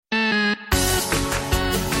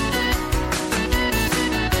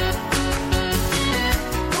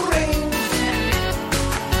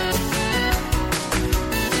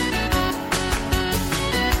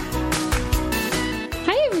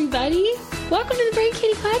Welcome to the Brain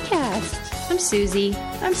Kitty Podcast. I'm Susie.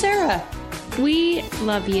 I'm Sarah. We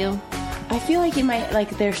love you. I feel like you might,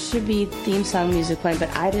 there should be theme song music playing,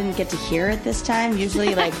 but I didn't get to hear it this time.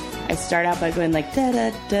 Usually, I start out by going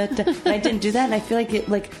da-da-da-da, and I didn't do that, and I feel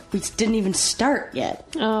like we didn't even start yet.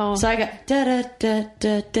 Oh. So I got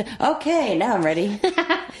da-da-da-da-da. Okay, now I'm ready.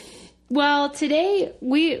 Well, today,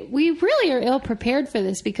 we really are ill-prepared for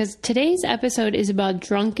this, because today's episode is about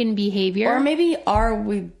drunken behavior. Or maybe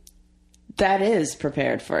that is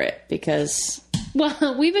prepared for it, because...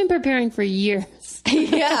 Well, we've been preparing for years.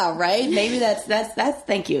 Yeah, right? Maybe that's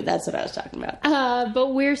thank you. That's what I was talking about.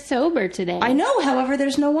 But we're sober today. I know, however,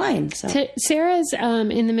 there's no wine. So. Sarah's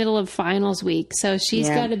in the middle of finals week, so she's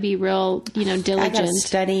got to be real, diligent. I got to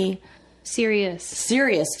study. Serious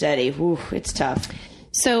study. Ooh, it's tough.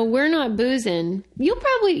 So we're not boozing. You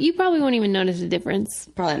probably won't even notice the difference.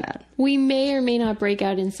 Probably not. We may or may not break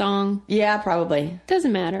out in song. Yeah, probably.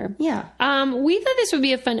 Doesn't matter. Yeah. We thought this would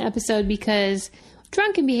be a fun episode because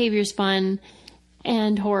drunken behavior is fun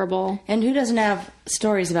and horrible. And who doesn't have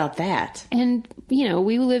stories about that? And,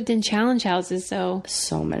 we lived in challenge houses, so...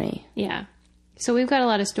 So many. Yeah. So we've got a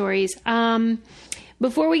lot of stories.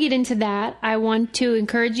 Before we get into that, I want to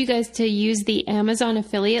encourage you guys to use the Amazon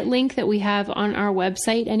affiliate link that we have on our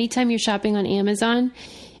website. Anytime you're shopping on Amazon,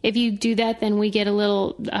 if you do that, then we get a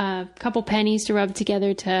little couple pennies to rub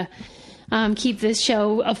together to keep this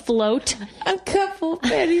show afloat. A couple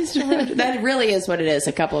pennies to rub. That really is what it is,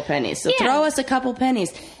 a couple of pennies. So throw us a couple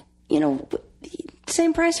pennies.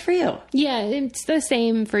 Same price for you. Yeah, it's the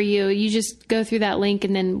same for you. You just go through that link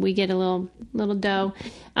and then we get a little dough.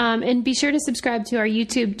 And be sure to subscribe to our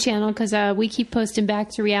YouTube channel because we keep posting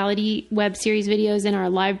back to reality web series videos in our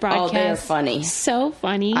live broadcasts. Oh, they are funny. So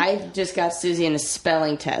funny. I just got Susie in a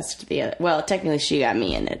spelling test. Well, technically she got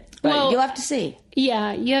me in it, but you'll have to see.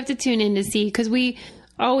 Yeah, you have to tune in to see because we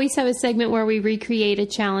always have a segment where we recreate a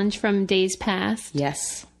challenge from days past.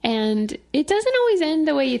 Yes. And it doesn't always end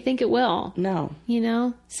the way you think it will. No.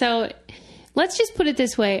 So let's just put it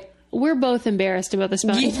this way. We're both embarrassed about the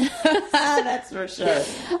spelling. Yeah, that's for sure.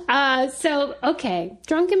 Okay.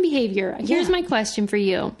 Drunken behavior. Here's my question for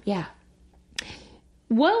you. Yeah.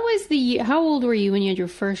 How old were you when you had your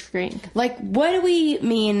first drink? What do we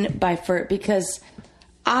mean by first? Because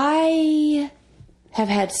I have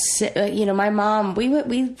had, my mom, we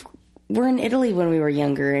were in Italy when we were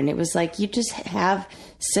younger, and it was you just have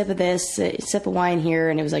sip of this, sip of wine here,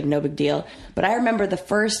 and it was no big deal. But I remember the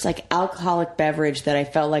first alcoholic beverage that I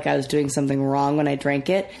felt like I was doing something wrong when I drank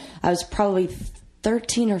it. I was probably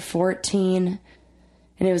 13 or 14,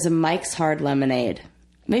 and it was a Mike's Hard Lemonade.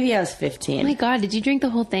 Maybe I was 15. Oh my God, did you drink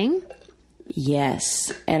the whole thing?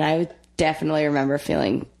 Yes, and I definitely remember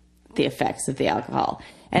feeling the effects of the alcohol.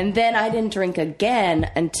 And then I didn't drink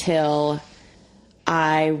again until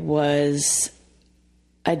I was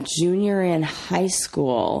a junior in high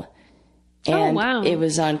school. And it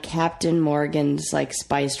was on Captain Morgan's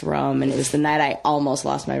spiced rum, and it was the night I almost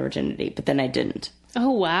lost my virginity, but then I didn't.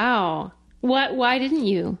 Oh, wow. Why didn't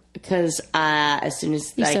you? Because as soon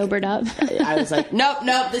as you sobered up, I was nope,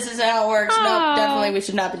 this isn't how it works. Oh. Nope, definitely we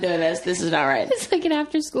should not be doing this. This is not right. It's like an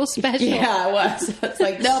after school special. Yeah, it was. It's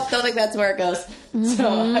nope, don't think that's where it goes. Mm-hmm.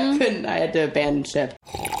 So I had to abandon ship.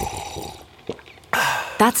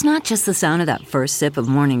 That's not just the sound of that first sip of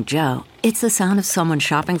Morning Joe. It's the sound of someone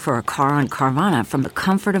shopping for a car on Carvana from the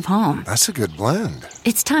comfort of home. That's a good blend.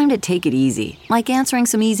 It's time to take it easy, like answering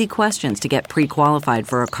some easy questions to get pre-qualified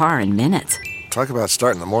for a car in minutes. Talk about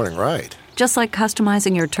starting the morning right. Just like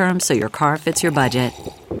customizing your terms so your car fits your budget.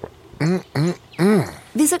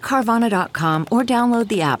 Visit Carvana.com or download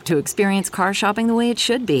the app to experience car shopping the way it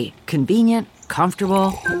should be. Convenient,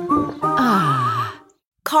 comfortable.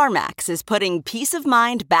 CarMax is putting peace of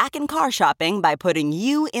mind back in car shopping by putting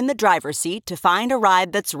you in the driver's seat to find a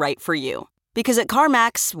ride that's right for you. Because at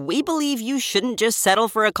CarMax, we believe you shouldn't just settle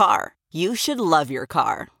for a car. You should love your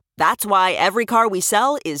car. That's why every car we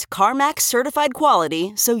sell is CarMax certified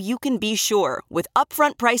quality, so you can be sure with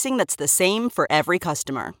upfront pricing that's the same for every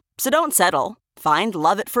customer. So don't settle. Find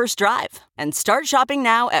love at first drive and start shopping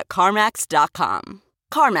now at CarMax.com.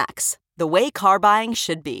 CarMax, the way car buying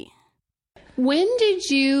should be. When did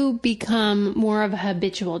you become more of a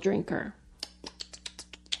habitual drinker?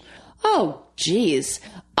 Oh, geez.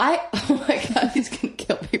 Oh my God, he's going to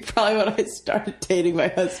kill me. Probably when I started dating my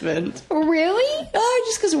husband. Really? Oh,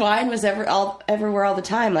 just because wine was everywhere all the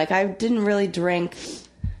time. I didn't really drink.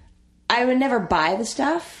 I would never buy the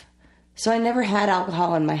stuff, so I never had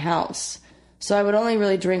alcohol in my house. So I would only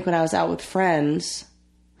really drink when I was out with friends.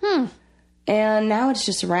 And now it's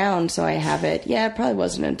just around, so I have it. Yeah, it probably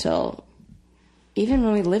wasn't until... Even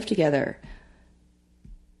when we lived together,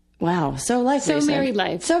 Wow. So life. So married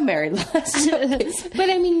life. So married life. But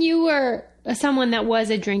I mean, you were someone that was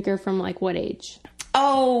a drinker from like what age?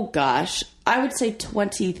 Oh, gosh. I would say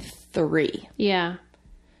 23. Yeah.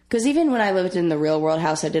 Because even when I lived in the real world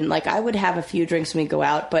house, I would have a few drinks when we go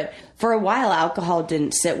out, but for a while, alcohol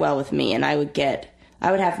didn't sit well with me, and I would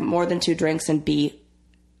have more than 2 drinks and be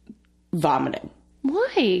vomiting.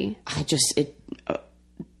 Why?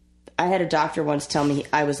 I had a doctor once tell me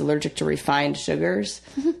I was allergic to refined sugars,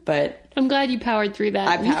 but I'm glad you powered through that.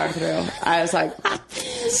 I powered through. I was like,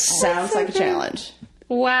 sounds like a challenge.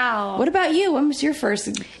 Wow. What about you? When was your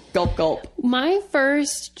first gulp? My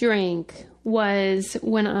first drink was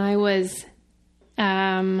when I was,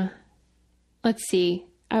 let's see,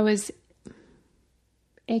 I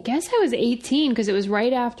guess I was 18 because it was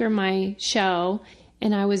right after my show,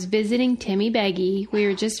 and I was visiting Timmy Beggy. We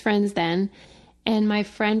were just friends then, and my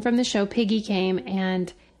friend from the show, Piggy, came,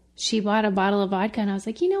 and she bought a bottle of vodka, and I was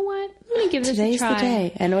like, you know what? I'm going to give this a try. Today's the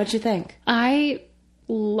day. And what'd you think? I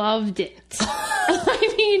loved it.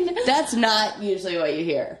 I mean... That's not usually what you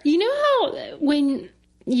hear. You know how when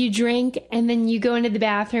you drink and then you go into the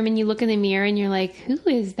bathroom and you look in the mirror and you're like, who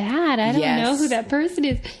is that? I don't know who that person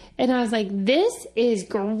is. And I was like, this is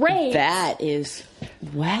great. That is...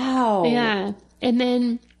 Wow. Yeah. And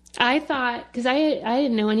then I thought, because I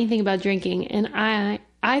didn't know anything about drinking, and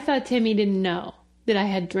I thought Timmy didn't know that I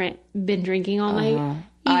had been drinking all night.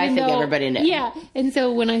 I think everybody knew. Yeah. And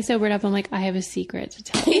so when I sobered up, I'm like, I have a secret to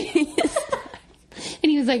tell you.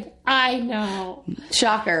 And he was like, I know.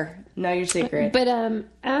 Shocker. Know your secret. But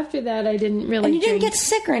after that, I didn't really And you didn't drink. get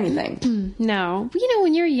sick or anything. No. You know,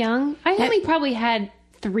 when you're young, I only probably had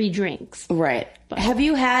 3 drinks. Right. Have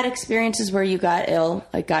you had experiences where you got ill,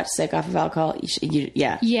 like got sick off of alcohol?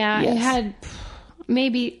 Yeah. Yeah. Yes. I had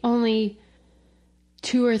maybe only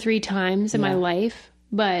 2 or 3 times in my life,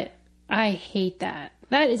 but I hate that.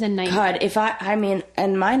 That is a nightmare. God,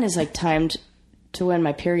 and mine is like timed to when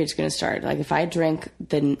my period's going to start. Like if I drink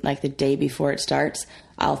the day before it starts,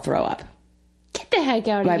 I'll throw up. Get the heck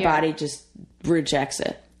out of My here. body just rejects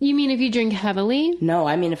it. You mean if you drink heavily? No,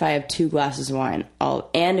 I mean if I have 2 glasses of wine,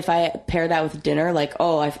 and if I pair that with dinner,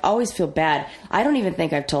 I always feel bad. I don't even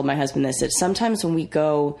think I've told my husband this. That sometimes when we'll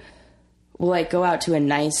go out to a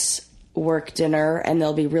nice work dinner and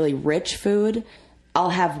there'll be really rich food, I'll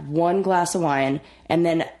have 1 glass of wine and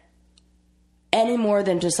then any more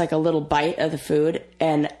than just like a little bite of the food,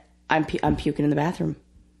 and I'm puking in the bathroom.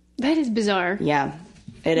 That is bizarre. Yeah,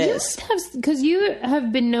 it is. Because you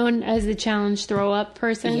have been known as the challenge throw up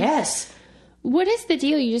person. Yes. What is the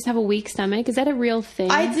deal? You just have a weak stomach? Is that a real thing?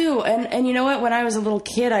 I do. And you know what? When I was a little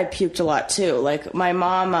kid, I puked a lot too. Like my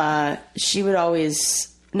mom, she would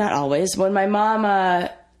always, not always, when my mom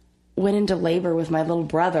went into labor with my little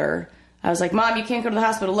brother, I was like, Mom, you can't go to the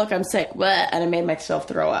hospital. Look, I'm sick. Bleh. And I made myself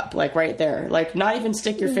throw up, like right there. Like not even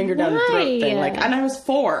stick your finger down the throat thing. Like, and I was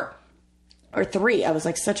 4 or 3. I was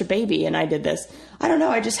like such a baby, and I did this. I don't know.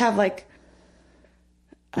 I just have like,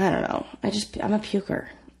 I don't know. I'm a puker.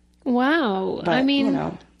 Wow. But, I mean,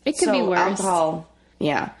 it could be worse. Alcohol,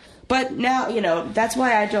 yeah. But now, that's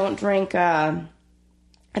why I don't drink, I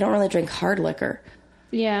don't really drink hard liquor.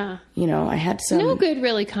 Yeah. I had some... No good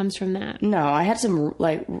really comes from that. No, I had some,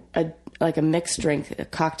 a mixed drink, a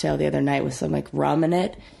cocktail the other night with some, rum in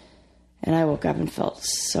it. And I woke up and felt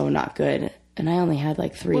so not good. And I only had, 3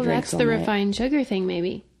 drinks all night. Well, that's the refined sugar thing,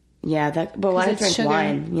 maybe. Yeah, I drink sugar.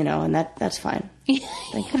 Wine, and that's fine.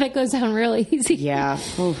 That goes down really easy. Yeah.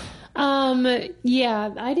 Oof.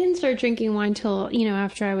 Yeah, I didn't start drinking wine till,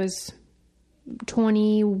 after I was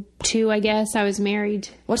 22, I guess. I was married.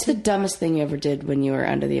 What's the dumbest thing you ever did when you were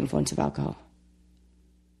under the influence of alcohol?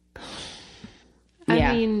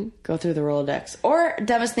 I mean... Go through the Rolodex. Or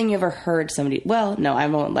dumbest thing you ever heard somebody... Well, no, I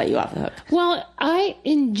won't let you off the hook. Well,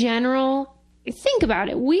 in general, think about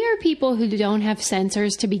it. We are people who don't have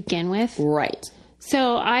censors to begin with. Right.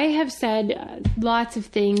 So I have said lots of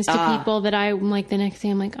things to people that I'm like, the next day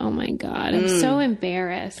I'm like, oh my God, I'm so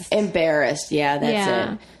embarrassed. Embarrassed. Yeah,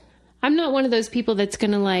 that's it. I'm not one of those people that's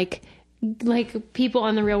going to like people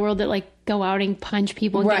on the Real World that go out and punch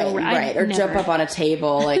people. And right. Or jump up on a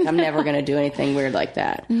table. I'm never going to do anything weird like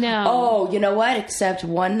that. No. Oh, you know what? Except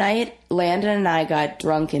one night, Landon and I got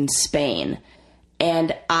drunk in Spain.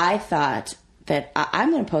 And I thought that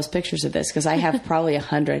I'm going to post pictures of this because I have probably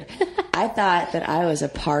 100. I thought that I was a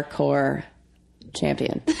parkour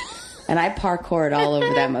champion. And I parkoured all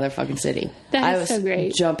over that motherfucking city. That is so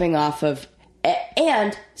great. Jumping off of...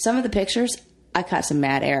 And some of the pictures, I caught some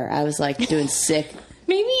mad air. I was doing sick.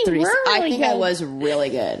 Maybe you were really I think good. I was really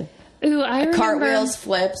good. Ooh, I remember... Cartwheels,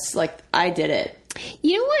 flips, I did it.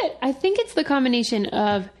 You know what? I think it's the combination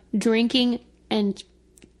of drinking and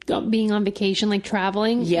being on vacation, like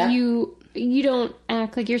traveling, you don't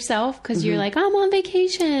act like yourself because you're like, I'm on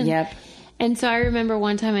vacation. Yep. And so I remember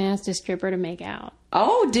one time I asked a stripper to make out.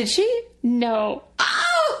 Oh, did she? No.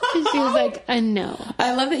 Oh! She was like, no.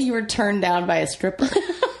 I love that you were turned down by a stripper.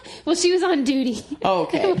 Well, she was on duty. Oh,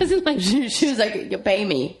 okay. It wasn't like... She was like, you pay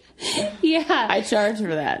me. Yeah. I charge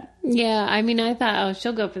for that. Yeah. I mean, I thought, oh,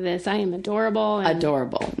 she'll go for this. I am adorable.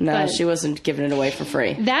 Adorable. No, she wasn't giving it away for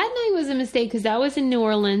free. That night was a mistake because that was in New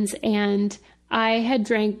Orleans and I had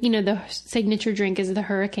drank, the signature drink is the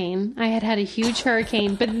hurricane. I had a huge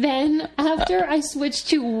hurricane, but then after I switched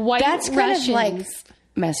to white That's kind Russians. of like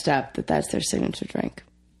messed up that that's their signature drink.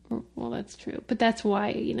 Well, that's true. But that's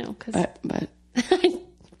why, because... But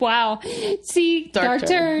wow. See, dark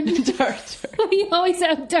turn. Dark turn. We always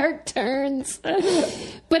have dark turns.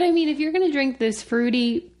 But I mean, if you're going to drink this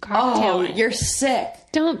fruity cocktail... Oh, you're sick.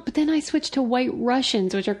 Don't. But then I switched to white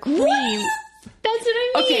Russians, which are cream. That's what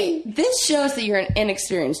I mean. Okay, this shows that you're an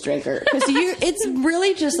inexperienced drinker. Because it's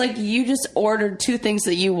really just like you just ordered two things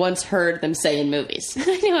that you once heard them say in movies.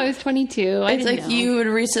 I know, I was 22. It's like you had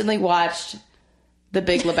recently watched The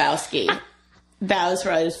Big Lebowski. That was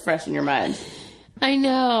probably just fresh in your mind. I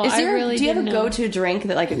know. Do you have a go-to drink,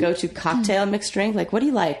 that like a go-to cocktail mixed drink? Like, what do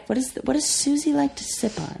you like? What does Susie like to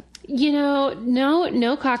sip on?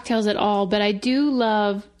 No cocktails at all, but I do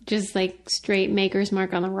love just like straight Maker's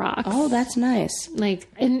Mark on the rocks. Oh, that's nice.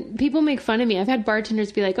 And people make fun of me. I've had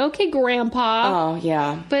bartenders be like, okay, Grandpa. Oh,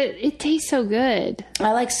 yeah. But it tastes so good.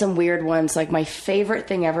 I like some weird ones. Like my favorite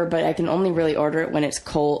thing ever, but I can only really order it when it's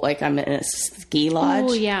cold. Like I'm in a ski lodge.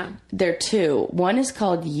 Oh, yeah. There are two. One is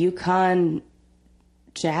called Yukon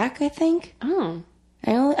Jack, I think. Oh.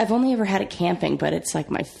 I've only ever had it camping, but it's like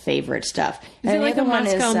my favorite stuff. Is it like a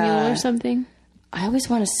Moscow Mule or something? I always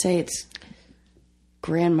want to say it's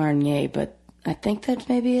Grand Marnier, but I think that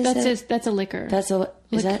maybe is that's a liquor. That's a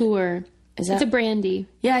liqueur. Is that it's a brandy?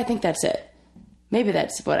 Yeah, I think that's it. Maybe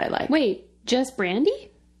that's what I like. Wait, just brandy?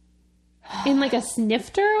 In like a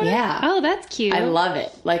snifter? Or yeah. Oh, that's cute. I love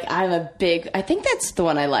it. Like I think that's the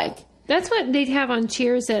one I like. That's what they'd have on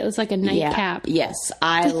Cheers. That was like a nightcap. Yeah. Yes,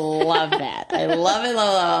 I love that. I love it,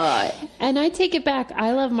 love it. And I take it back.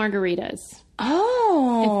 I love margaritas.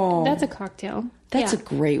 Oh, that's a cocktail. That's a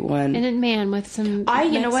great one. And then, man, with some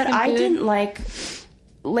you know what? Mexican I food. didn't like...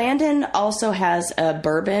 Landon also has a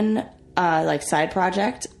bourbon like side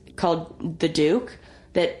project called The Duke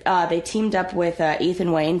that they teamed up with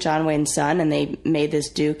Ethan Wayne, John Wayne's son, and they made this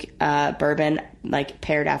Duke bourbon like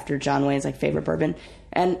paired after John Wayne's like favorite bourbon.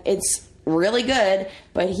 And it's really good,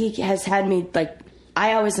 but he has had me like...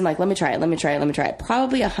 I always am like, let me try it.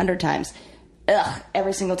 Probably 100 times. Ugh,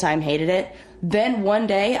 every single time, hated it. Then one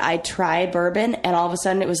day I tried bourbon and all of a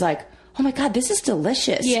sudden it was like, oh my God, this is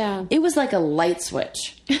delicious. Yeah. It was like a light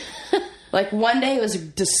switch. Like one day it was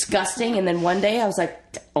disgusting and then one day I was like,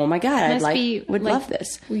 oh my God, would love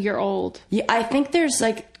this. You're old. Yeah, I think there's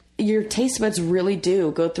like, your taste buds really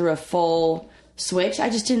do go through a full switch.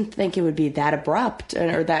 I just didn't think it would be that abrupt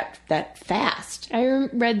or that fast. I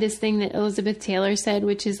read this thing that Elizabeth Taylor said,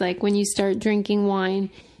 which is like when you start drinking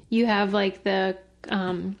wine, you have like the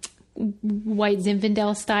white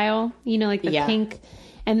Zinfandel style, like the pink,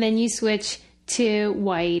 and then you switch to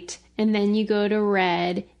white, and then you go to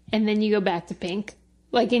red, and then you go back to pink,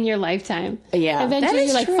 like in your lifetime. Yeah, eventually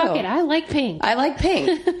you're like, fuck it, I like pink.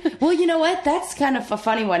 Well, you know what? That's kind of a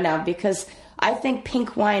funny one now because I think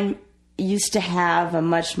pink wine used to have a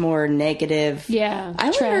much more negative. Yeah, I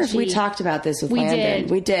wonder if we talked about this with Landon.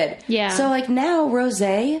 We did. Yeah. So like now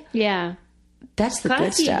rosé. Yeah. That's the classy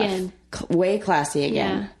good stuff. Again. Way classy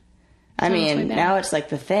again. Yeah. I mean, now it's like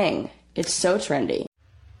the thing. It's so trendy.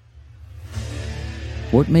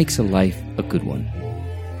 What makes a life a good one?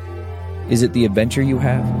 Is it the adventure you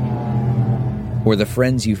have? Or the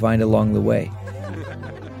friends you find along the way?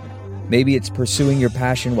 Maybe it's pursuing your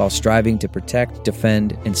passion while striving to protect,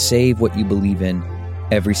 defend, and save what you believe in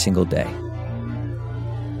every single day.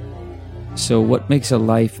 So what makes a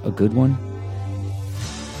life a good one?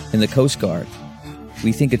 In the Coast Guard,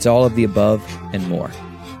 we think it's all of the above and more.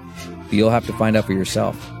 But you'll have to find out for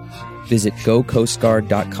yourself. Visit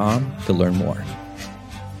gocoastguard.com to learn more.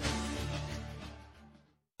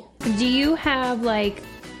 Do you have like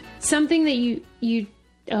something that you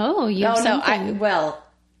have something?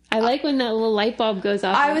 I like when that little light bulb goes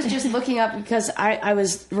off. I was just looking up because I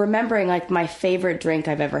was remembering like my favorite drink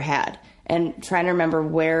I've ever had and trying to remember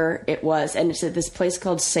where it was. And it's at this place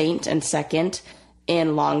called Saint and Second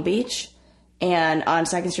in Long Beach, and on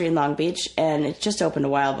 2nd Street in Long Beach. And it just opened a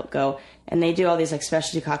while ago. And they do all these like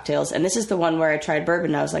specialty cocktails. And this is the one where I tried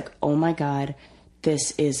bourbon and I was like, oh my God,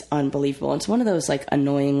 this is unbelievable. It's one of those like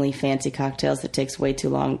annoyingly fancy cocktails that takes way too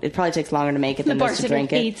long. It probably takes longer to make it than it does to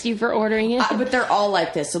drink it. The bartender hates you for ordering it. But they're all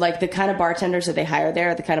like this. So like the kind of bartenders that they hire there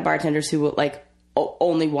are the kind of bartenders who will like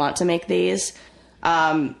only want to make these.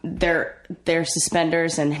 Their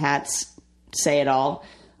suspenders and hats say it all.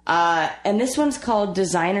 And this one's called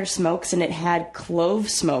Designer Smokes, and it had clove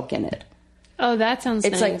smoke in it. Oh, that sounds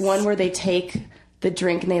nice. It's like one where they take the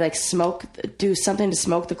drink and they like do something to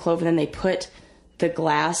smoke the clove, and then they put the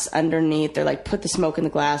glass underneath. They're like, put the smoke in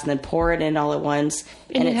the glass and then pour it in all at once.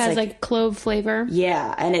 And it has like clove flavor.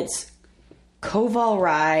 Yeah, and it's Koval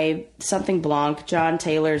Rye, something Blanc, John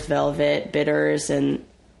Taylor's Velvet, bitters, and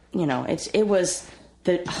you know, it was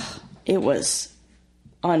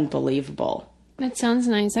unbelievable. That sounds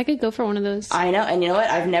nice. I could go for one of those. I know, and you know what?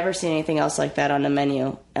 I've never seen anything else like that on the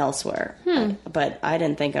menu elsewhere. But I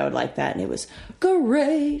didn't think I would like that, and it was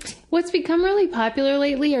great. What's become really popular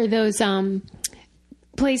lately are those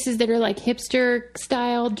places that are like hipster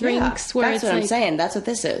style drinks. Where that's it's what like, I'm saying. That's what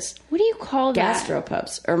this is. What do you call that?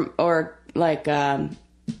 Gastropubs or like I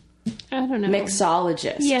don't know.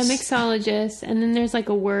 Mixologists. Yeah, mixologists. And then there's like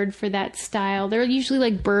a word for that style. They're usually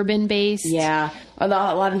like bourbon based. Yeah. A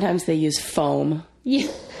lot of times they use foam.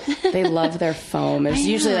 Yeah. They love their foam. It's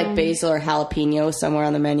usually like basil or jalapeno somewhere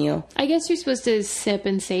on the menu. I guess you're supposed to sip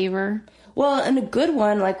and savor. Well, and a good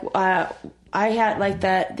one, like I had like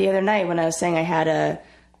that the other night when I was saying I had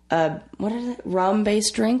a what is it? Rum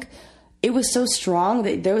based drink. It was so strong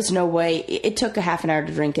that there was no way. It took a half an hour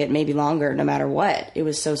to drink it, maybe longer, no matter what. It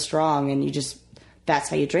was so strong, and that's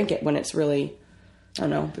how you drink it when it's really, I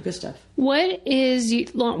don't know, the good stuff. What is,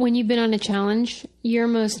 when you've been on a challenge, your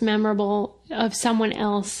most memorable of someone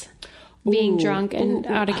else being drunk and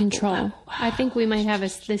out of control? I think we might have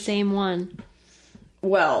the same one.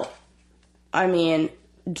 Well, I mean,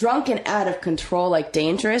 drunk and out of control, like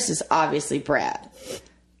dangerous, is obviously Brad.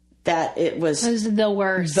 That it was the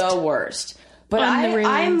worst. The worst. But I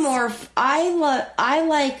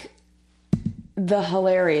like the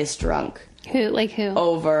hilarious drunk. Who?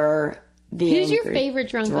 Over the Who's your favorite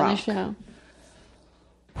drunk on the show?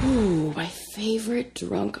 Ooh, my favorite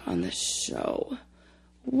drunk on the show.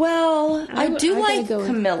 Well, I do like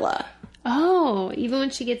Camilla. Oh, even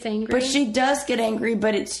when she gets angry? But she does get angry,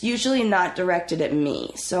 but it's usually not directed at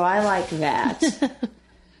me. So I like that.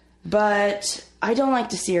 But I don't like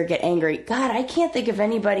to see her get angry. God, I can't think of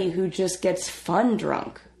anybody who just gets fun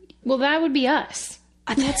drunk. Well, that would be us.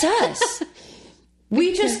 That's us.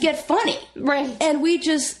 We just get funny. Right. And we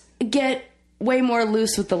just get way more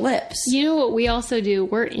loose with the lips. You know what we also do?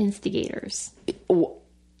 We're instigators.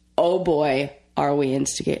 Oh boy, are we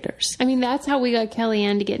instigators. I mean, that's how we got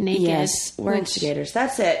Kellyanne to get naked. Yes, we're instigators.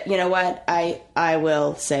 That's it. You know what? I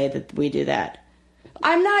will say that we do that.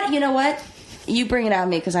 I'm not, you know what? You bring it on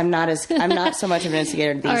me because I'm not so much of an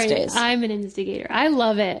instigator these days. I'm an instigator. I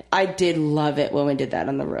love it. I did love it when we did that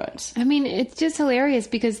on the Ruins. I mean, it's just hilarious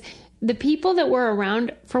because the people that were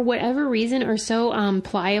around, for whatever reason, are so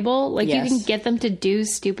pliable. Like, you can get them to do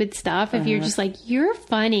stupid stuff if you're just like, you're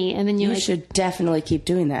funny. And then you should definitely keep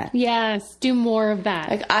doing that. Yes, do more of that.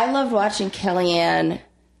 Like, I loved watching Kellyanne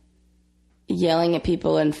yelling at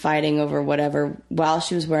people and fighting over whatever while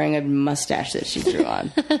she was wearing a mustache that she drew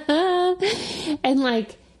on. And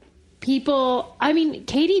like people, I mean,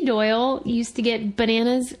 Katie Doyle used to get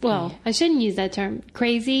bananas. Well, I shouldn't use that term.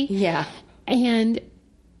 Crazy. Yeah. And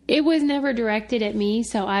it was never directed at me,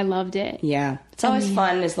 so I loved it. Yeah. It's always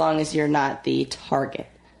fun as long as you're not the target.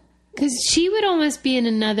 Because she would almost be in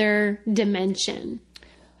another dimension.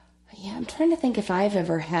 Yeah, I'm trying to think if I've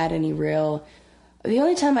ever had any real... The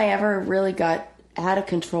only time I ever really got out of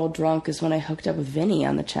control drunk is when I hooked up with Vinny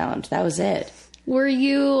on the challenge. That was it. Were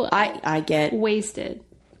you... I get... wasted?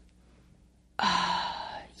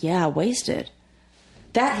 Yeah, wasted.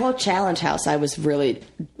 That whole challenge house, I was really...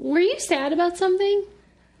 Were you sad about something?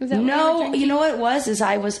 Was that no, you know what it was? Is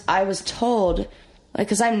I was told... Like,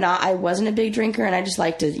 because I wasn't a big drinker, and I just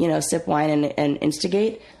like to, sip wine and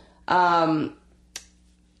instigate.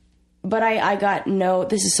 But I got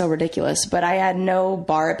this is so ridiculous, but I had no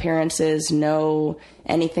bar appearances, no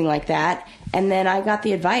anything like that. And then I got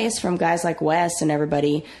the advice from guys like Wes and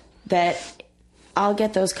everybody that I'll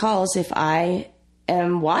get those calls if I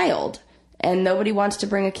am wild. And nobody wants to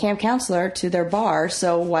bring a camp counselor to their bar,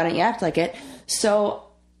 so why don't you act like it? So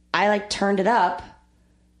I turned it up,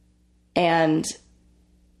 and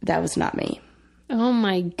that was not me. Oh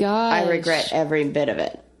my God. I regret every bit of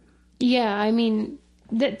it. Yeah, I mean...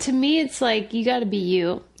 to me, it's like, you got to be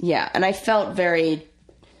you. Yeah, and I felt very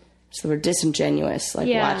disingenuous,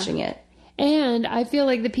 watching it. And I feel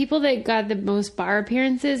like the people that got the most bar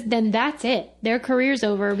appearances, then that's it. Their career's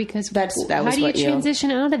over because that how was do you what transition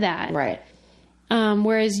out of that? Right.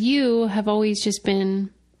 Whereas you have always just been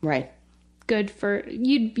Right. good for,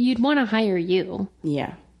 you'd want to hire you.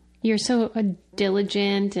 Yeah. You're so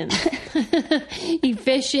diligent and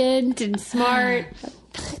efficient and smart.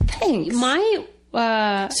 Thanks.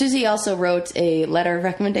 Susie also wrote a letter of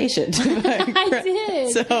recommendation. I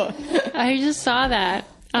did. So I just saw that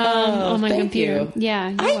on my thank computer. you. Yeah,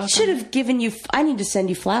 you're I welcome. should have given you. I need to send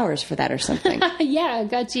you flowers for that or something. Yeah,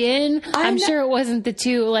 got you in. I'm sure it wasn't the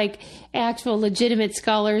two actual legitimate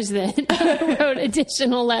scholars that wrote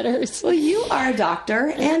additional letters. Well, you are a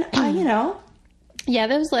doctor, and Yeah,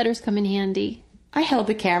 those letters come in handy. I held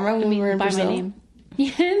the camera when we were in By Brazil. my name.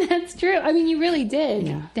 Yeah, that's true. I mean, you really did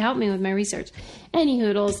to help me with my research. Any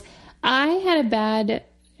hoodles. I had a bad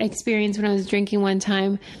experience when I was drinking one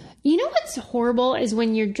time. You know what's horrible is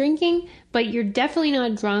when you're drinking, but you're definitely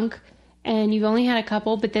not drunk, and you've only had a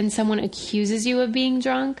couple, but then someone accuses you of being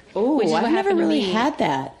drunk. Oh, which is what I've never happened to really me. had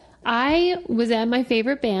that. I was at my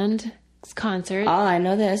favorite band's concert. Oh, I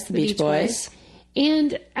know this. The Beach Boys.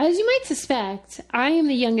 And as you might suspect, I am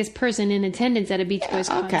the youngest person in attendance at a Beach Boys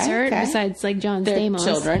concert, besides John They're Stamos.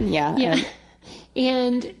 children, yeah. Yeah.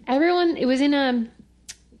 And everyone, it was in a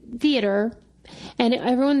theater, and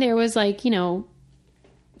everyone there was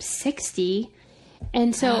 60.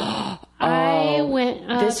 And so I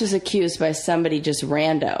went up. This was accused by somebody just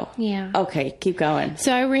rando. Yeah. Okay, keep going.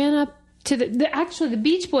 So I ran up to the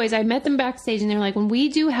Beach Boys. I met them backstage, and they're like, when we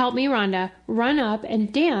do Help Me Rhonda, run up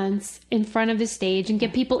and dance in front of the stage and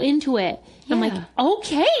get people into it. Yeah. I'm like,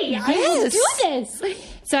 okay, I will do this.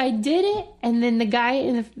 So I did it, and then the guy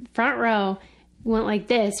in the front row went like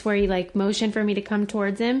this, where he motioned for me to come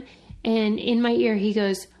towards him, and in my ear he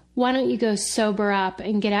goes, why don't you go sober up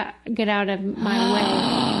and get out of my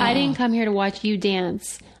way? I didn't come here to watch you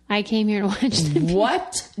dance. I came here to watch the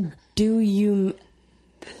What do you...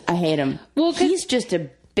 I hate him. Well, he's just a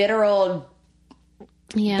bitter old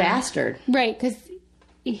bastard. Right, because...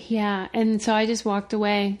 Yeah, and so I just walked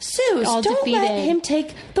away. Sue, don't defeated. let him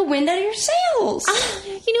take the wind out of your sails.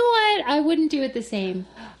 You know what? I wouldn't do it the same.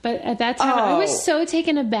 But at that time, I was so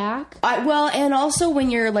taken aback. And also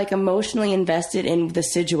when you're emotionally invested in the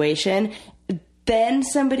situation, then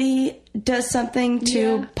somebody does something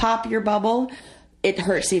to pop your bubble, it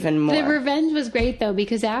hurts even more. The revenge was great, though,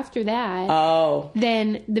 because after that,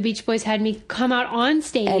 then the Beach Boys had me come out on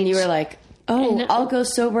stage. And you were like, I'll go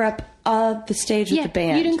sober up the stage with the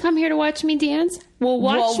band. You didn't come here to watch me dance? Well,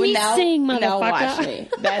 watch me sing, motherfucker. Now watch me.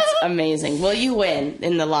 That's amazing. Well, you win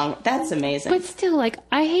in the long... That's amazing. But still,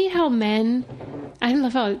 I hate how men... I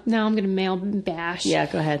love how... Now I'm going to male bash. Yeah,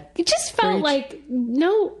 go ahead. It just felt like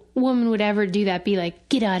no woman would ever do that, be like,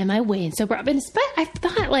 get out of my way and sober up. And I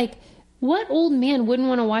thought, what old man wouldn't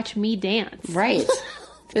want to watch me dance? Right.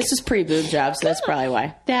 This is pre-boob job, so that's probably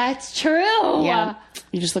why. That's true. Yeah.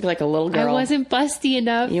 You just look like a little girl. I wasn't busty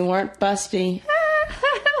enough. You weren't busty.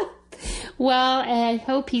 Well, I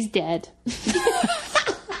hope he's dead. That's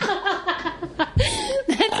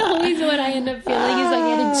always what I end up feeling is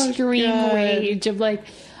an extreme rage of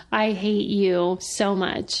I hate you so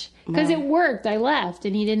much. Because it worked. I left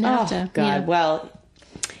and he didn't have to. God. Yeah. Well,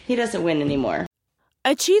 he doesn't win anymore.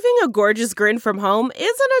 Achieving a gorgeous grin from home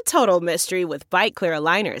isn't a total mystery with Bite Clear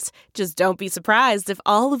aligners. Just don't be surprised if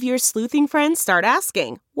all of your sleuthing friends start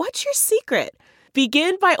asking, what's your secret?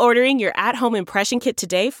 Begin by ordering your at-home impression kit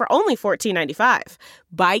today for only $14.95.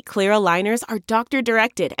 Bite Clear aligners are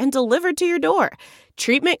doctor-directed and delivered to your door.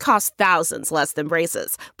 Treatment costs thousands less than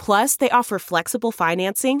braces. Plus, they offer flexible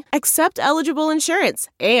financing, accept eligible insurance,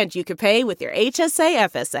 and you can pay with your HSA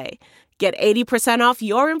FSA. Get 80% off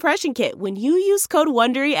your impression kit when you use code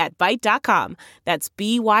WONDERY at Byte.com. That's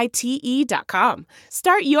BYTE.com.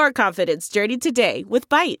 Start your confidence journey today with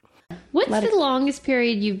Byte. What's the longest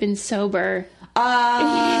period you've been sober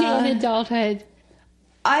in adulthood?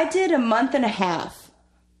 I did a month and a half.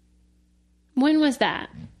 When was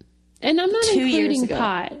that? And I'm not 2 years including ago.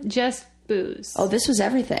 pot, just booze. Oh, this was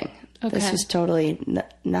everything. Okay. This was totally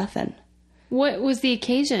nothing. What was the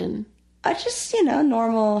occasion? I just,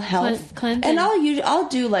 normal health. Cleansing. And I'll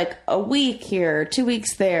do a week here, 2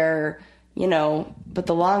 weeks there, but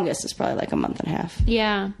the longest is probably a month and a half.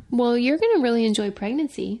 Yeah. Well, you're going to really enjoy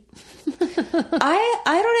pregnancy. I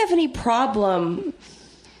don't have any problem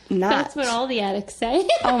not. That's what all the addicts say.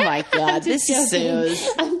 Oh my God, this is Suze.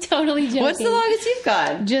 I'm totally joking. What's the longest you've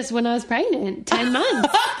gone? Just when I was pregnant, 10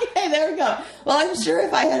 months. Okay, there we go. Well, I'm sure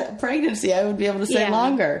if I had a pregnancy, I would be able to say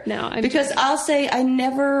longer. No, because joking. I'll say I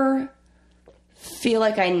never feel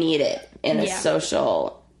like I need it in a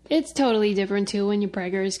social It's totally different too when you're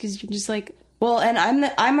preggers because you're just like, Well, and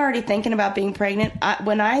I'm already thinking about being pregnant.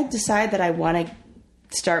 When I decide that I want to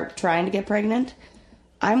start trying to get pregnant,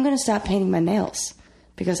 I'm going to stop painting my nails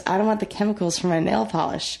because I don't want the chemicals from my nail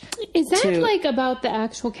polish. Is that like about the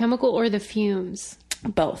actual chemical or the fumes?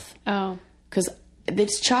 Both. Oh. Because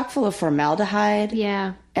it's chock full of formaldehyde.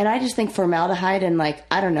 Yeah. And I just think formaldehyde and, like,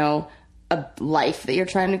 I don't know, a life that you're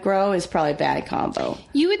trying to grow is probably a bad combo.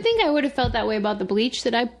 You would think I would have felt that way about the bleach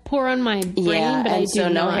that I pour on my brain, but I do so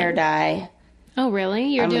no not. hair dye. Oh,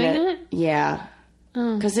 really? You're doing that? Yeah.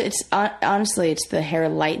 Because it's honestly, it's the hair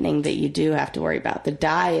lightening that you do have to worry about. The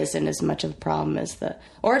dye isn't as much of a problem as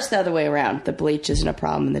or it's the other way around. The bleach isn't a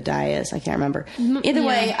problem and the dye is. I can't remember. Either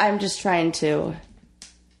way, I'm just trying to...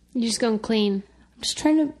 You're just going clean. I'm just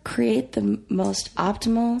trying to create the most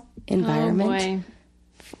optimal environment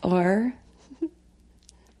for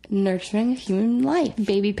nurturing human life.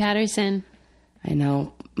 Baby Patterson. I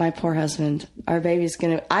know. My poor husband. Our baby's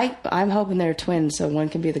gonna... I'm hoping they're twins, so one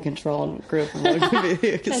can be the control group and one can be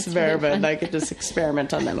the experiment. Really, and I could just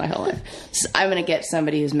experiment on them my whole life. So I'm gonna get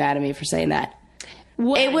somebody who's mad at me for saying that.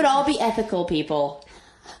 What? It would all be ethical, people.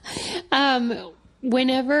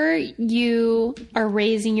 Whenever you are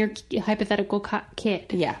raising your hypothetical kid,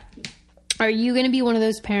 yeah, are you going to be one of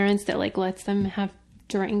those parents that like lets them have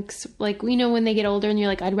drinks? Like, you know, when they get older and you're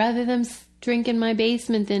like, I'd rather them drink in my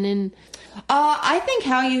basement than in... I think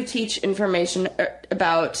how you teach information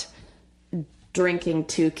about drinking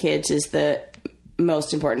to kids is the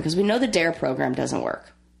most important because we know the DARE program doesn't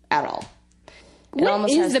work at all. It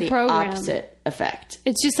almost has the opposite effect.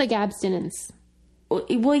 It's just like abstinence.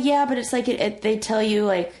 Well, yeah, but it's like they tell you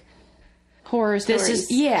like horror stories. It's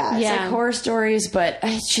like horror stories, but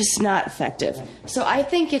it's just not effective. So I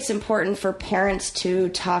think it's important for parents to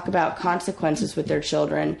talk about consequences with their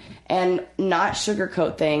children and not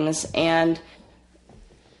sugarcoat things and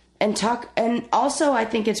talk. And also, I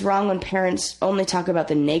think it's wrong when parents only talk about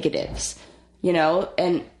the negatives. You know,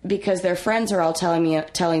 and because their friends are all telling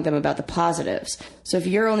them about the positives. So if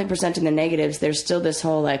you're only presenting the negatives, there's still this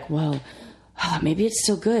whole like, whoa. Maybe it's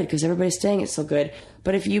still good because everybody's saying it's still good.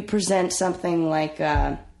 But if you present something like,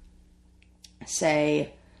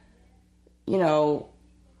 say, you know,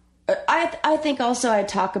 I think also I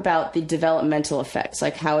talk about the developmental effects,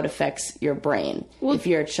 like how it affects your brain. Well, if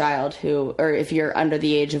you're a child or if you're under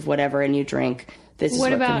the age of whatever and you drink, this is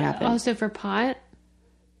what can happen. What about also for pot?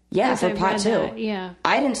 Yeah, for pot too. That. Yeah.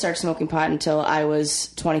 I didn't start smoking pot until I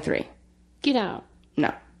was 23. Get out.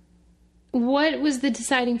 No. What was the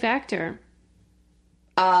deciding factor?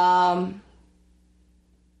 Well,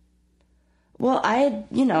 I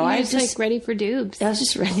was just like ready for dubs. I was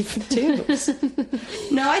just ready for dubs.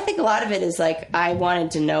 No, I think a lot of it is like I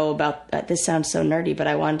wanted to know about. This sounds so nerdy, but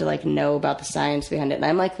I wanted to like know about the science behind it. And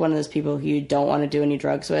I'm like one of those people who you don't want to do any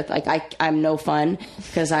drugs with. Like I'm no fun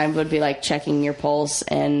because I would be like checking your pulse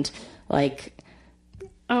and like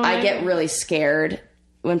I get really scared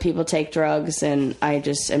when people take drugs, and I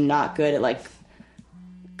just am not good at like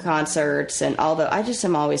concerts, and although I just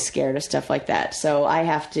am always scared of stuff like that, so I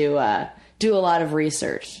have to do a lot of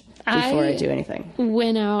research before I do anything.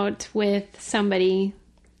 Went out with somebody,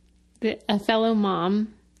 a fellow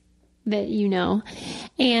mom that you know,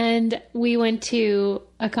 and we went to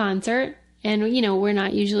a concert, and you know we're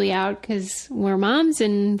not usually out because we're moms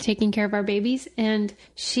and taking care of our babies, and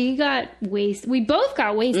she got wasted. We both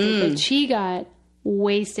got wasted, but she got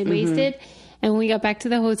wasted, and when we got back to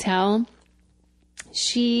the hotel,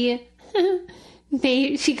 she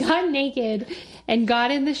got naked and got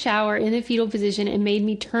in the shower in the fetal position and made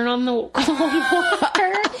me turn on the cold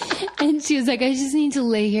water. And she was like, I just need to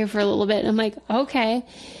lay here for a little bit. And I'm like, okay.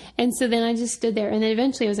 And so then I just stood there. And then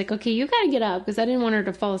eventually I was like, okay, you got to get up because I didn't want her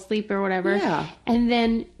to fall asleep or whatever. Yeah. And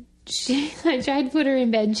then I tried to put her in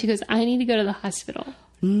bed and she goes, I need to go to the hospital.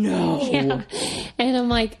 No. Yeah. And I'm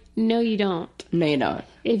like, no, you don't. No, you don't.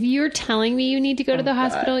 If you're telling me you need to go to the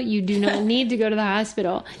hospital, you do not need to go to the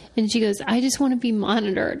hospital. And she goes, I just want to be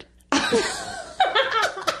monitored.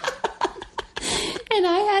 And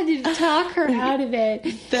I had to talk her out of it.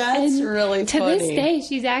 That's really funny. To this day,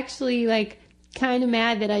 she's actually like kind of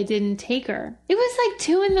mad that I didn't take her. It was like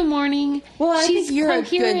 2 a.m. Well, I think you're a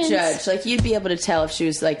good judge. Like you'd be able to tell if she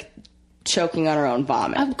was like choking on her own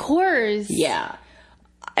vomit. Of course. Yeah.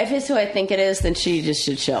 If it's who I think it is, then she just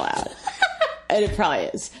should chill out. And it probably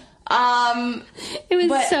is. It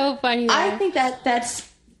was so funny. Though. I think that's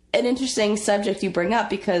an interesting subject you bring up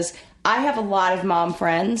because I have a lot of mom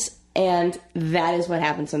friends, and that is what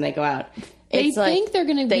happens when they go out. They think they're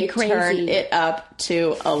going to be crazy. They turn it up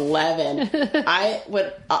to 11.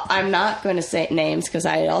 I'm not going to say names because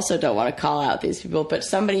I also don't want to call out these people, but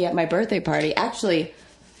somebody at my birthday party, actually,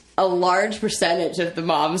 a large percentage of the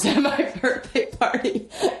moms at my birthday party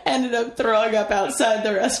ended up throwing up outside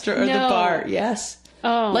the restaurant or the bar. Yes.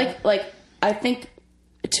 Oh. Like I think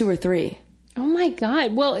 2 or 3. Oh my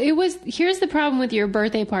God. Well, here's the problem with your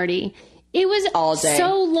birthday party. It was all day.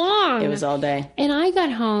 So long. It was all day. And I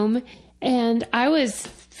got home and I was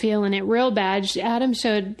feeling it real bad. Adam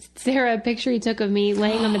showed Sarah a picture he took of me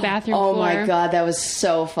laying on the bathroom floor. Oh my God, that was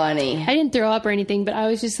so funny. I didn't throw up or anything, but I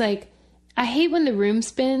was just like, I hate when the room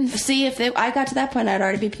spins. See, I got to that point, I'd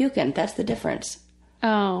already be puking. That's the difference.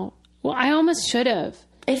 Oh, well, I almost should have.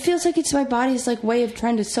 It feels like it's my body's like way of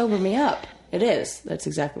trying to sober me up. It is. That's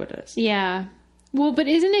exactly what it is. Yeah. Well, but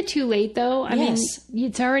isn't it too late though? I mean,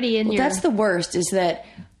 it's already in your... That's the worst, is that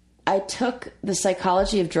I took the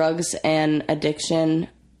psychology of drugs and addiction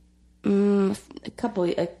a couple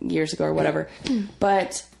years ago or whatever,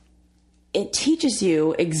 but it teaches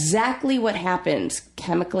you exactly what happens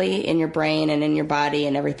chemically in your brain and in your body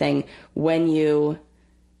and everything when you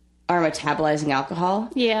are metabolizing alcohol.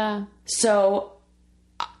 Yeah. So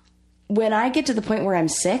when I get to the point where I'm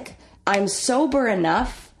sick, I'm sober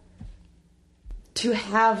enough to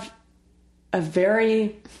have a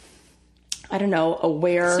very, I don't know,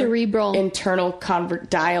 aware, cerebral, internal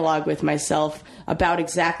dialogue with myself about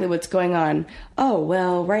exactly what's going on. Oh,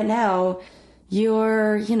 well, right now,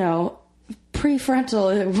 your,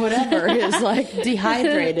 prefrontal whatever is like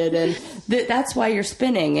dehydrated and that's why you're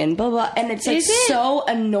spinning and blah, blah. And it's like so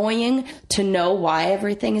annoying to know why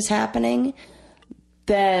everything is happening.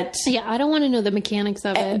 That I don't want to know the mechanics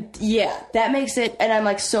of it. Yeah, that makes it, and I'm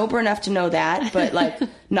like sober enough to know that, but like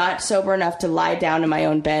not sober enough to lie down in my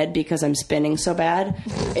own bed because I'm spinning so bad.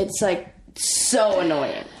 It's like so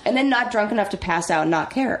annoying, and then not drunk enough to pass out and not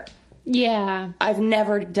care. Yeah, I've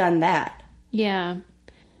never done that. Yeah,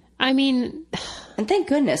 I mean, and thank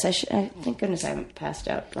goodness thank goodness I haven't passed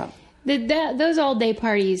out drunk. Those all day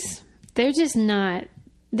parties, they're just not.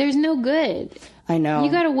 There's no good. I know.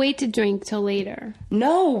 You gotta wait to drink till later.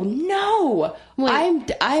 No.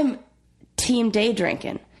 Wait. I'm team day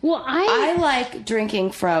drinking. Well, I like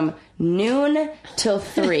drinking from noon till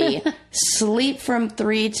 3, sleep from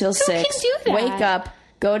 3 till 6, can do that? Wake up,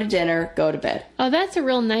 go to dinner, go to bed. Oh, that's a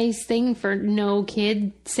real nice thing for no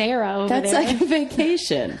kid Sarah over that's there. That's like a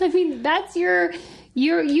vacation. I mean, that's you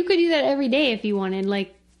could do that every day if you wanted,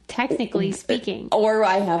 like, technically speaking. Or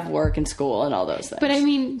I have work and school and all those things. But I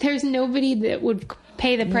mean, there's nobody that would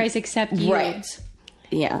pay the price except you. Right.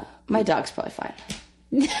 Yeah. My dog's probably fine.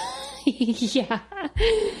 Yeah.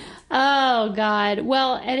 Oh, God.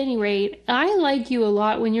 Well, at any rate, I like you a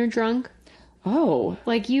lot when you're drunk. Oh.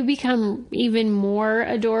 Like, you become even more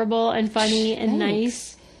adorable and funny and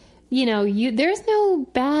nice. There's no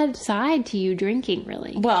bad side to you drinking,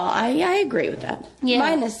 really. Well, I agree with that. Yeah.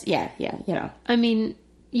 Minus, I mean,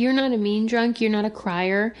 you're not a mean drunk. You're not a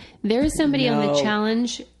crier. There's somebody on the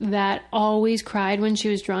challenge that always cried when she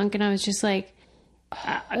was drunk, and I was just like,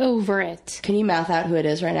 over it. Can you mouth out who it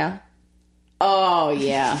is right now? Oh,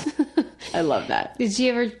 yeah. I love that. Did she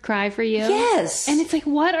ever cry for you? Yes. And it's like,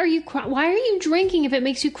 why are you drinking if it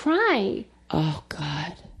makes you cry? Oh,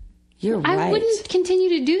 God. You're right. I wouldn't continue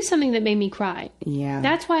to do something that made me cry. Yeah.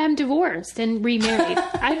 That's why I'm divorced and remarried.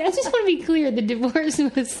 I just want to be clear. The divorce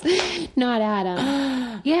was not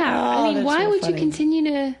Adam. Yeah. Oh, I mean, why would funny. you continue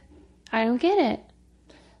to... I don't get it.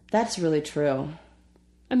 That's really true.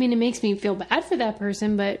 I mean, it makes me feel bad for that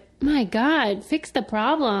person, but my God, fix the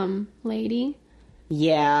problem, lady.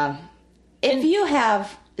 Yeah. If you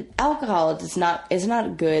have... Alcohol is not a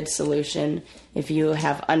good solution if you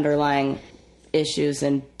have underlying issues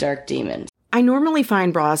and dark demons. I normally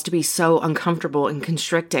find bras to be so uncomfortable and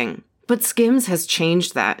constricting, but Skims has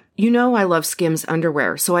changed that. You know I love Skims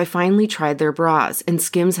underwear, so I finally tried their bras, and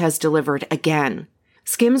Skims has delivered again.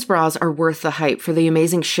 Skims bras are worth the hype for the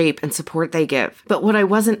amazing shape and support they give, but what I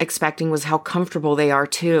wasn't expecting was how comfortable they are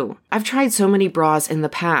too. I've tried so many bras in the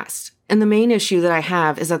past, and the main issue that I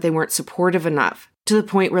have is that they weren't supportive enough, to the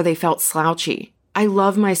point where they felt slouchy. I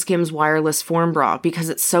love my Skims wireless form bra because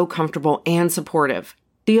it's so comfortable and supportive.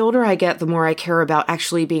 The older I get, the more I care about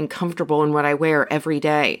actually being comfortable in what I wear every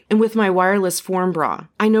day. And with my wireless form bra,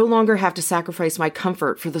 I no longer have to sacrifice my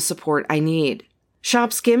comfort for the support I need.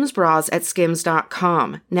 Shop Skims bras at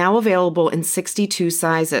skims.com, now available in 62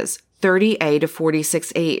 sizes, 30A to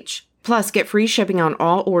 46H. Plus, get free shipping on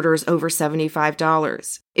all orders over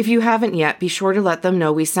 $75. If you haven't yet, be sure to let them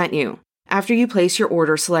know we sent you. After you place your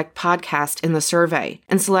order, select podcast in the survey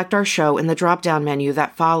and select our show in the drop-down menu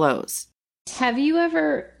that follows. Have you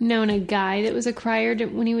ever known a guy that was a crier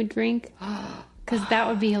when he would drink? Because that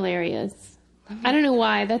would be hilarious. I don't know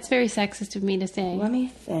why. That's very sexist of me to say. Let me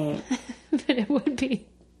think. But it would be.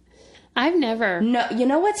 I've never. No, you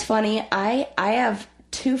know what's funny? I have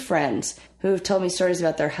 2 friends who have told me stories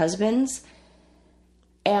about their husbands,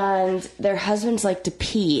 and their husbands like to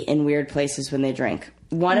pee in weird places when they drink.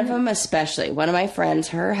 One of them especially, one of my friends,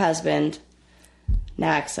 her husband,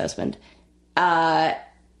 now ex-husband,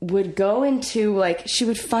 would go into, like, she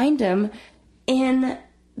would find him in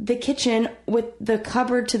the kitchen with the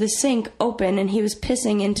cupboard to the sink open, and he was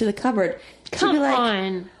pissing into the cupboard. Come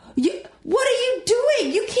on. What are you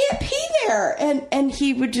doing? You can't pee there. And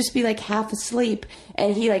he would just be like half asleep,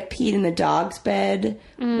 and he like peed in the dog's bed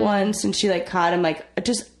once, and she like caught him like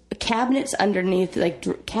just cabinets underneath,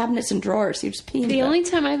 like cabinets and drawers. He was just peeing. The only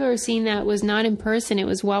time I've ever seen that was not in person. It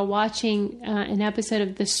was while watching an episode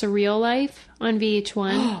of The Surreal Life on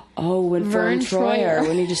VH1. Oh, when Vern Troyer,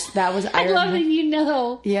 when he just, that was, I love that you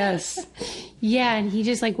know. Yes. Yeah, and he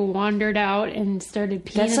just like wandered out and started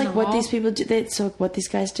peeing. That's in like the what hall. these people do. So what these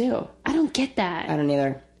guys do. I don't get that. I don't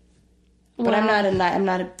either. But I'm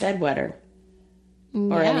not a bedwetter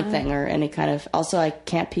or anything or any kind of. Also, I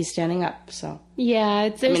can't pee standing up. So yeah,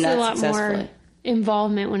 there's a lot successfully. more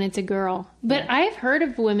involvement when it's a girl. But I've heard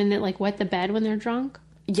of women that like wet the bed when they're drunk.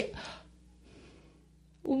 Yeah.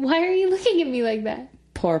 Why are you looking at me like that?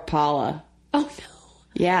 Poor Paula. Oh no.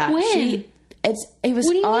 Yeah. When? It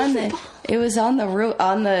was on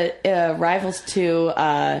the Rivals 2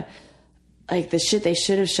 like the shit they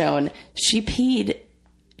should have shown. She peed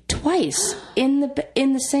twice in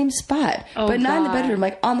the same spot, but not in the bedroom,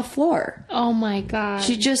 like on the floor. Oh my god.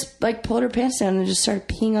 She just like pulled her pants down and just started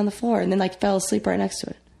peeing on the floor, and then like fell asleep right next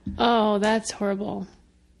to it. Oh, that's horrible.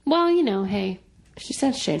 Well, you know, hey. She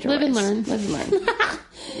said change her Live and ways. learn. Live and learn.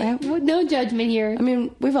 Right? No judgment here. I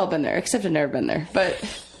mean, we've all been there, except I've never been there. But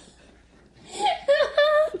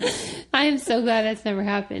I am so glad that's never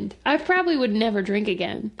happened. I probably would never drink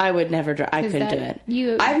again. I would never drink. I couldn't do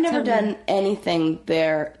it. I've never done anything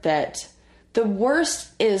there that... The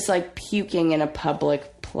worst is like puking in a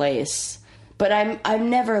public place. But I've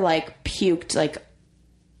never like puked. Like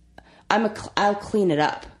I'll clean it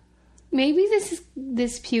up. Maybe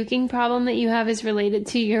this puking problem that you have is related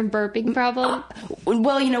to your burping problem.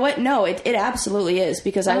 Well, you know what? No, it absolutely is,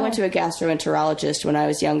 because I went to a gastroenterologist when I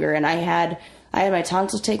was younger, and I had my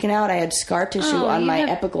tonsils taken out. I had scar tissue on my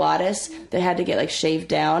epiglottis that had to get like shaved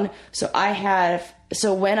down. So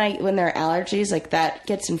when there are allergies, like that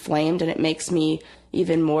gets inflamed, and it makes me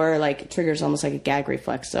even more like, it triggers almost like a gag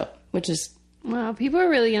reflex. So, which is. Wow, people are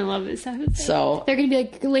really going to love this episode. So they're going to be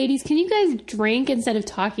like, ladies, can you guys drink instead of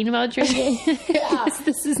talking about drinking? Yeah.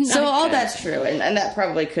 This is not so all good. that's true, and that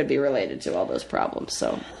probably could be related to all those problems.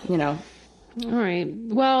 So, you know. All right.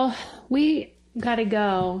 Well, we got to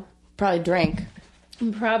go. Probably drink.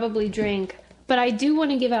 But I do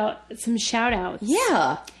want to give out some shout outs.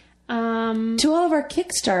 Yeah. To all of our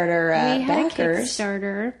Kickstarter we had backers. A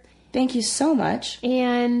Kickstarter. Thank you so much.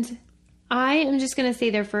 And I am just going to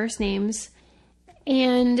say their first names.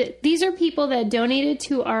 And these are people that donated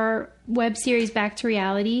to our web series Back to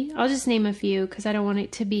Reality. I'll just name a few because I don't want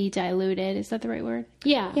it to be diluted. Is that the right word?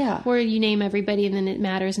 Yeah. Yeah. Where you name everybody and then it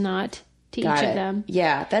matters not to Got each it. of them.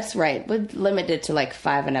 Yeah, that's right. We'll limit it to like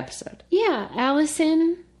 5 an episode. Yeah.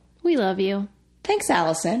 Allison, we love you. Thanks,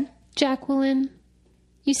 Allison. Jacqueline,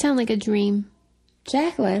 you sound like a dream.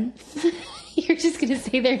 Jacqueline. You're just going to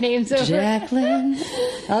say their names over. Jacqueline.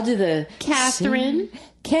 I'll do the... Catherine.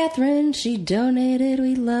 Catherine, she donated.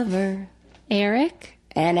 We love her. Eric.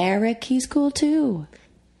 And Eric, he's cool too.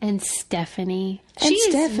 And Stephanie. And She's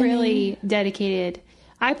Stephanie. really dedicated.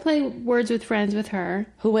 I play Words with Friends with her.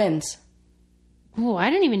 Who wins? Oh,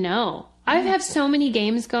 I don't even know. I have so many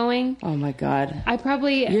games going. Oh my God. I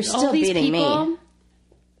probably... You're still all these beating people, me.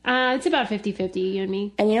 It's about 50-50, you and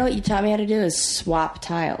me. And you know what you taught me how to do is swap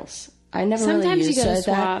tiles. I never Sometimes really you used gotta that.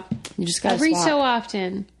 swap. You just gotta Every swap. so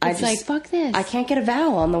often. It's like, fuck this. I can't get a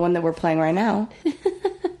vowel on the one that we're playing right now.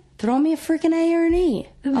 Throw me a freaking A or an E.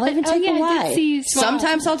 I'll even take a I Y. did see you swap.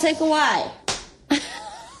 Sometimes I'll take a Y.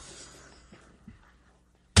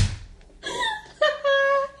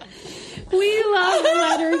 We love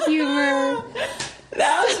letter humor.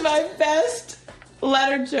 That was my best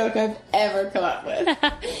letter joke I've ever come up with.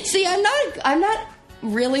 See, I'm not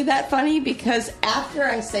really that funny, because after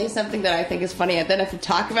I say something that I think is funny, I then have to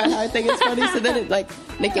talk about how I think it's funny, so then it like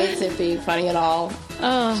negates it being funny at all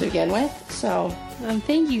to begin with. So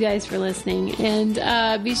thank you guys for listening,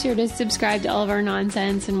 and be sure to subscribe to all of our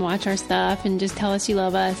nonsense and watch our stuff and just tell us you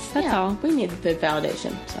love us. That's all. We need the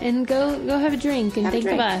validation. So. And go have a drink and think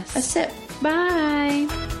of us. A sip. Bye.